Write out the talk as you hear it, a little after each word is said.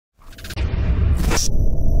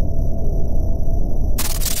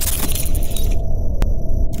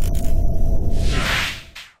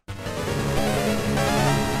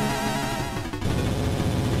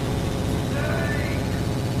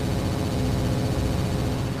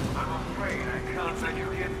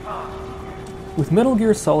With Metal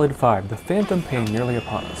Gear Solid 5, the phantom pain nearly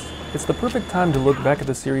upon us, it's the perfect time to look back at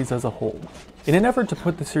the series as a whole. In an effort to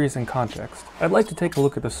put the series in context, I'd like to take a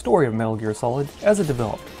look at the story of Metal Gear Solid as it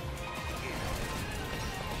developed.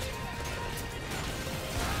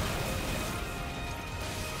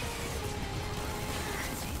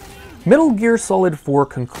 Metal Gear Solid 4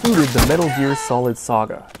 concluded the Metal Gear Solid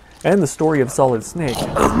saga, and the story of Solid Snake.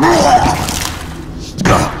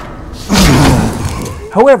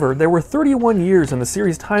 However, there were 31 years in the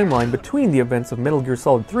series timeline between the events of Metal Gear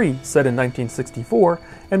Solid 3, set in 1964,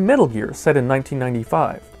 and Metal Gear, set in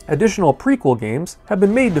 1995. Additional prequel games have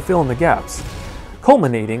been made to fill in the gaps,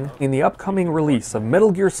 culminating in the upcoming release of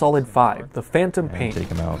Metal Gear Solid 5, The Phantom Pain. Take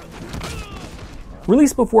him out.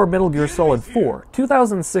 Released before Metal Gear Solid 4,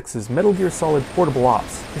 2006's Metal Gear Solid Portable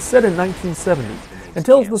Ops is set in 1970 and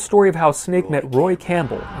tells the story of how Snake met Roy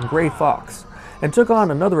Campbell and Gray Fox, and took on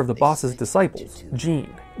another of the boss's disciples,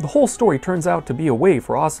 Gene. The whole story turns out to be a way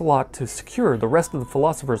for Ocelot to secure the rest of the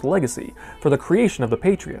Philosopher's legacy for the creation of the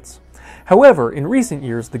Patriots. However, in recent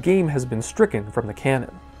years, the game has been stricken from the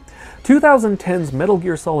canon. 2010's Metal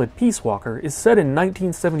Gear Solid Peace Walker is set in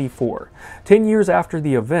 1974, 10 years after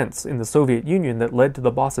the events in the Soviet Union that led to the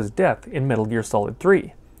boss's death in Metal Gear Solid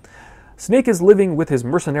 3. Snake is living with his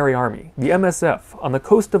mercenary army, the MSF, on the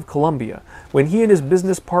coast of Colombia, when he and his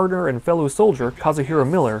business partner and fellow soldier, Kazuhiro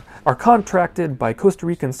Miller, are contracted by Costa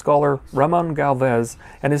Rican scholar Ramon Galvez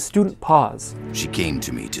and his student Paz. She came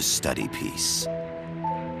to me to study peace.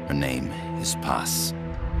 Her name is Paz.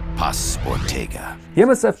 Paz Ortega. The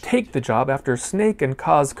MSF take the job after Snake and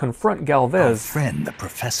Kaz confront Galvez. Our friend, the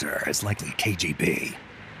professor, is likely KGB.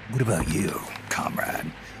 What about you,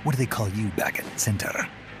 comrade? What do they call you back at Center?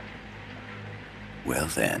 Well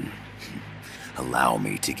then, allow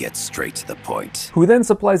me to get straight to the point. Who then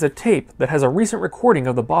supplies a tape that has a recent recording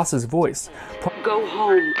of the boss's voice. Go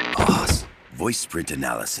home. Boss, voice print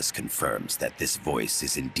analysis confirms that this voice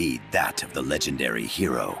is indeed that of the legendary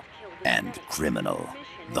hero and criminal,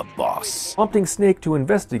 the boss. Prompting Snake to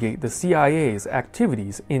investigate the CIA's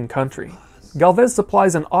activities in country. Galvez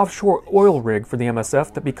supplies an offshore oil rig for the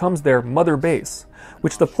MSF that becomes their mother base,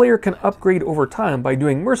 which the player can upgrade over time by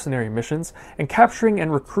doing mercenary missions and capturing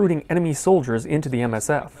and recruiting enemy soldiers into the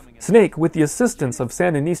MSF. Snake, with the assistance of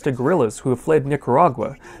Sandinista guerrillas who have fled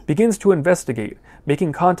Nicaragua, begins to investigate,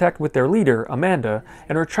 making contact with their leader, Amanda,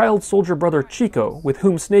 and her child soldier brother Chico, with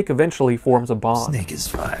whom Snake eventually forms a bond. Snake is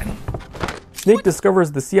fine. Snake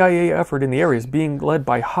discovers the CIA effort in the area is being led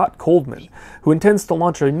by Hot Coldman, who intends to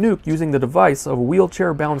launch a nuke using the device of a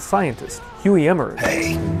wheelchair-bound scientist, Huey Emery.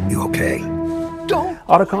 Hey, you okay? Don't!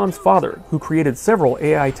 Otacon's father, who created several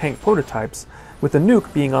AI tank prototypes, with the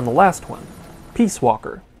nuke being on the last one, Peace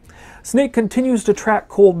Walker. Snake continues to track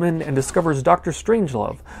Coldman and discovers Dr.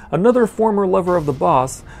 Strangelove, another former lover of the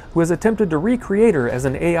boss, who has attempted to recreate her as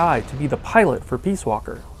an AI to be the pilot for Peace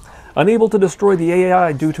Walker. Unable to destroy the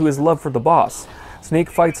AI due to his love for the boss, Snake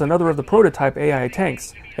fights another of the prototype AI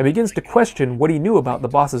tanks and begins to question what he knew about the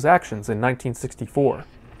boss's actions in 1964.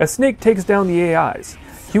 As Snake takes down the AIs,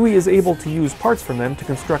 Huey is able to use parts from them to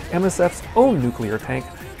construct MSF's own nuclear tank,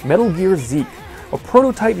 Metal Gear Zeke, a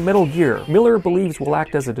prototype Metal Gear Miller believes will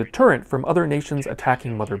act as a deterrent from other nations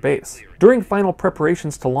attacking Mother Base. During final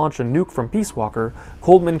preparations to launch a nuke from Peace Walker,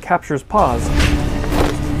 Coldman captures Paz,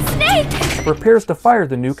 prepares to fire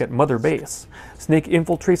the nuke at Mother Base. Snake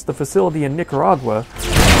infiltrates the facility in Nicaragua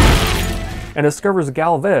and discovers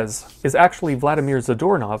Galvez is actually Vladimir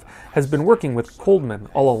Zadornov, has been working with Coldman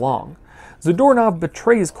all along. Zadornov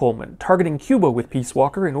betrays Coldman, targeting Cuba with Peace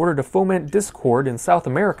Walker in order to foment discord in South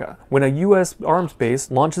America when a US arms base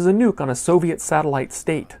launches a nuke on a Soviet satellite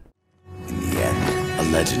state. In the end, a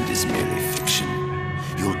legend is merely fiction.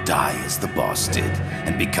 You'll die as the boss did,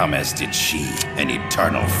 and become as did she, an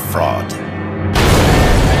eternal fraud.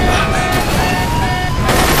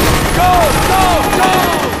 Go!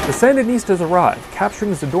 The Sandinistas arrive,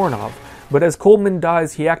 capturing Zadornov, but as Coldman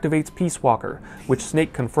dies, he activates Peace Walker, which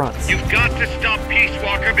Snake confronts. You've got to stop Peace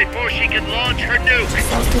Walker before she can launch her nuke!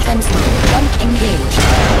 Self-defense mode 1 engaged.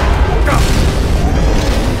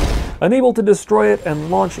 Unable to destroy it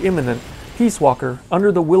and launch imminent, Peace Walker,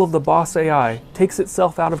 under the will of the boss AI, takes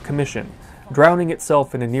itself out of commission, drowning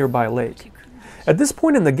itself in a nearby lake. At this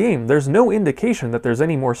point in the game, there's no indication that there's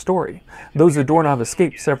any more story, though Zadornov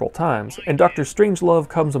escaped several times, and Dr. Strangelove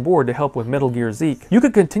comes aboard to help with Metal Gear Zeke. You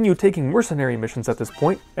could continue taking mercenary missions at this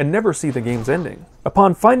point, and never see the game's ending.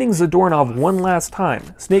 Upon finding Zadornov one last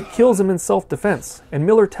time, Snake kills him in self-defense, and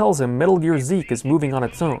Miller tells him Metal Gear Zeke is moving on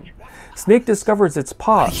its own. Snake discovers it's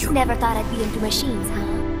Paz, Never thought I'd be into machines, huh?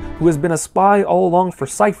 who has been a spy all along for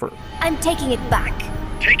Cypher. I'm taking it back.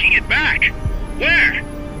 Taking it back? Where?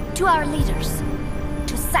 To our leaders.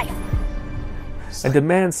 To Cypher. And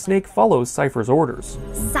demands Snake follows Cypher's orders.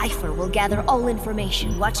 Cypher will gather all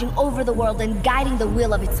information, watching over the world and guiding the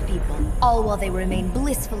will of its people, all while they remain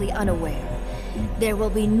blissfully unaware. There will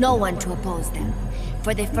be no one to oppose them.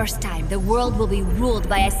 For the first time, the world will be ruled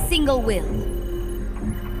by a single will.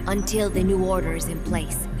 Until the new order is in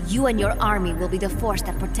place, you and your army will be the force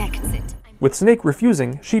that protects it. With Snake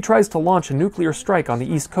refusing, she tries to launch a nuclear strike on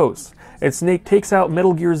the East Coast, and Snake takes out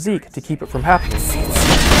Metal Gear Zeke to keep it from happening.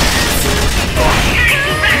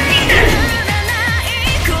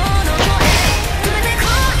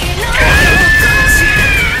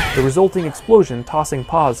 The resulting explosion tossing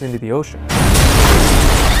Paz into the ocean.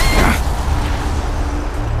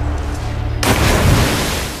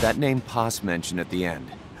 That name Paz mentioned at the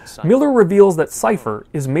end. Miller reveals that Cypher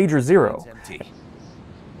is Major Zero,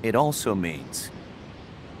 It also means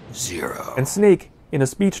Zero. and Snake, in a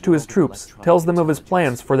speech to his troops, tells them of his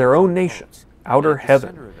plans for their own nation, Outer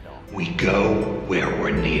Heaven. We go where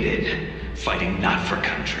we're needed, fighting not for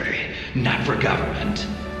country, not for government,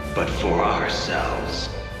 but for ourselves.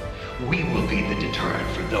 We will be the deterrent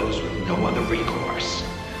for those with no other recourse.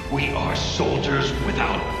 We are soldiers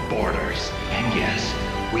without borders, and yes,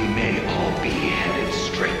 we may all be headed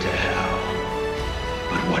straight to hell.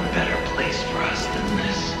 But what better place for us than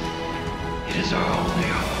this? It is our only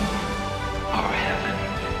home, our heaven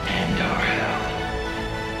and our hell.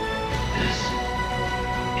 This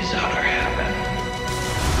is Outer Heaven.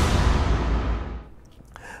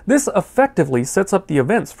 This effectively sets up the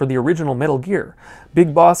events for the original Metal Gear.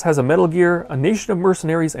 Big Boss has a Metal Gear, a nation of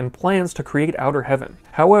mercenaries, and plans to create Outer Heaven.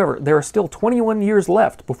 However, there are still 21 years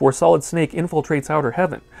left before Solid Snake infiltrates Outer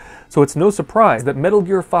Heaven, so it's no surprise that Metal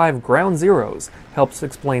Gear 5 Ground Zeroes helps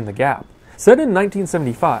explain the gap. Set in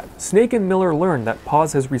 1975, Snake and Miller learn that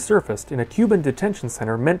Paz has resurfaced in a Cuban detention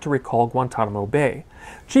center meant to recall Guantanamo Bay.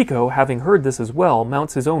 Chico, having heard this as well,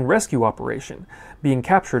 mounts his own rescue operation, being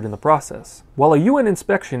captured in the process. While a UN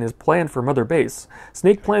inspection is planned for Mother Base,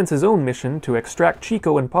 Snake plans his own mission to extract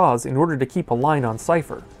Chico and Paz in order to keep a line on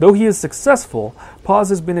Cypher. Though he is successful, Paz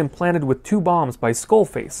has been implanted with 2 bombs by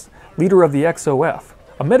Skullface, leader of the XOF.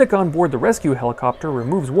 A medic on board the rescue helicopter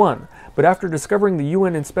removes one, but after discovering the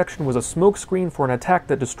UN inspection was a smokescreen for an attack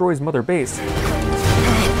that destroys Mother Base,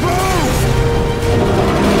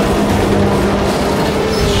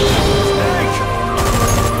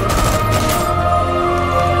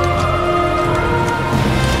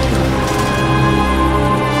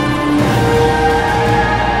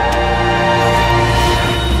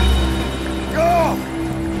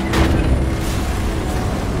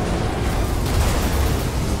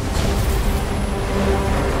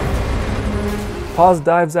 Paz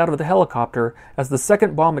dives out of the helicopter as the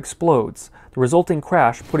second bomb explodes, the resulting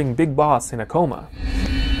crash putting Big Boss in a coma.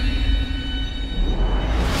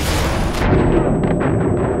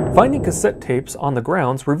 Finding cassette tapes on the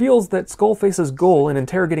grounds reveals that Skullface's goal in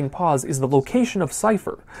interrogating Paz is the location of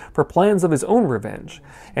Cypher for plans of his own revenge,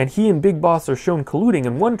 and he and Big Boss are shown colluding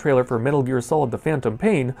in one trailer for Metal Gear Solid: The Phantom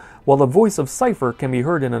Pain, while the voice of Cypher can be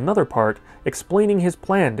heard in another part, explaining his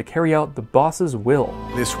plan to carry out the boss's will.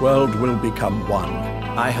 This world will become one.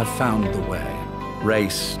 I have found the way.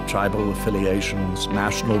 Race, tribal affiliations,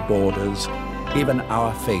 national borders, even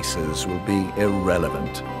our faces will be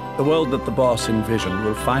irrelevant. The world that the boss envisioned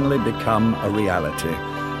will finally become a reality,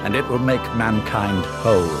 and it will make mankind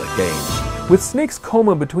whole again. With Snake's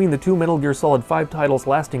coma between the 2 Metal Gear Solid 5 titles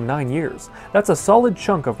lasting 9 years, that's a solid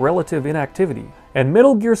chunk of relative inactivity. And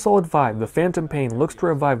Metal Gear Solid 5: The Phantom Pain looks to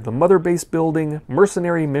revive the Mother Base building,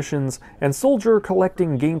 mercenary missions, and soldier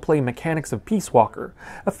collecting gameplay mechanics of Peace Walker,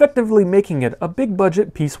 effectively making it a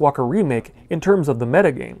big-budget Peace Walker remake in terms of the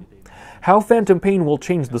metagame. How Phantom Pain will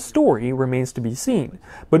change the story remains to be seen,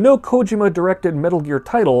 but no Kojima-directed Metal Gear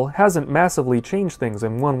title hasn't massively changed things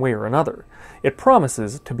in one way or another. It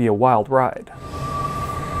promises to be a wild ride.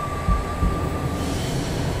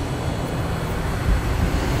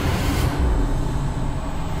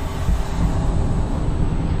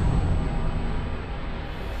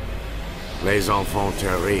 Les enfants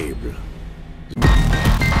terribles.